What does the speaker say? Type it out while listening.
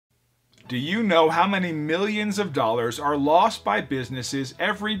Do you know how many millions of dollars are lost by businesses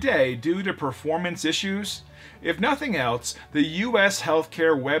every day due to performance issues? If nothing else, the US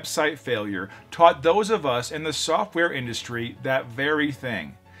healthcare website failure taught those of us in the software industry that very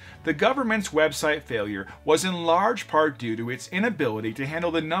thing. The government's website failure was in large part due to its inability to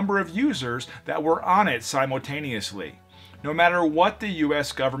handle the number of users that were on it simultaneously. No matter what the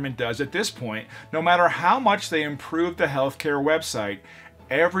US government does at this point, no matter how much they improve the healthcare website,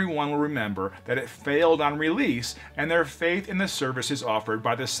 everyone will remember that it failed on release and their faith in the services offered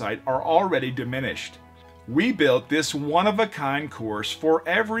by the site are already diminished. We built this one-of-a-kind course for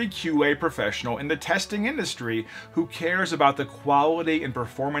every QA professional in the testing industry who cares about the quality and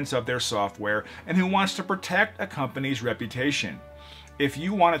performance of their software and who wants to protect a company's reputation. If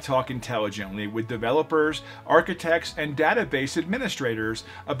you want to talk intelligently with developers, architects, and database administrators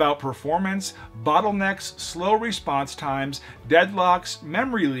about performance, bottlenecks, slow response times, deadlocks,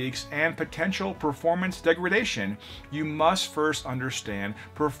 memory leaks, and potential performance degradation, you must first understand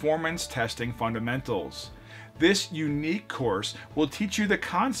performance testing fundamentals. This unique course will teach you the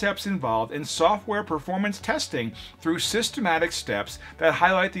concepts involved in software performance testing through systematic steps that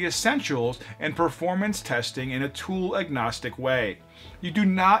highlight the essentials in performance testing in a tool-agnostic way. You do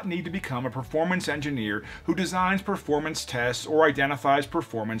not need to become a performance engineer who designs performance tests or identifies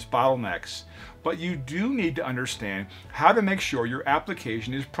performance bottlenecks. But you do need to understand how to make sure your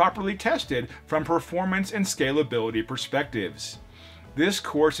application is properly tested from performance and scalability perspectives. This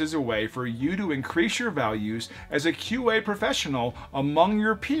course is a way for you to increase your values as a QA professional among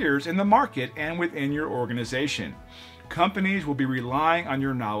your peers in the market and within your organization. Companies will be relying on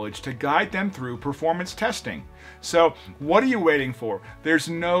your knowledge to guide them through performance testing. So, what are you waiting for? There's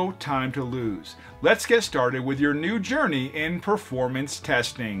no time to lose. Let's get started with your new journey in performance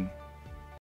testing.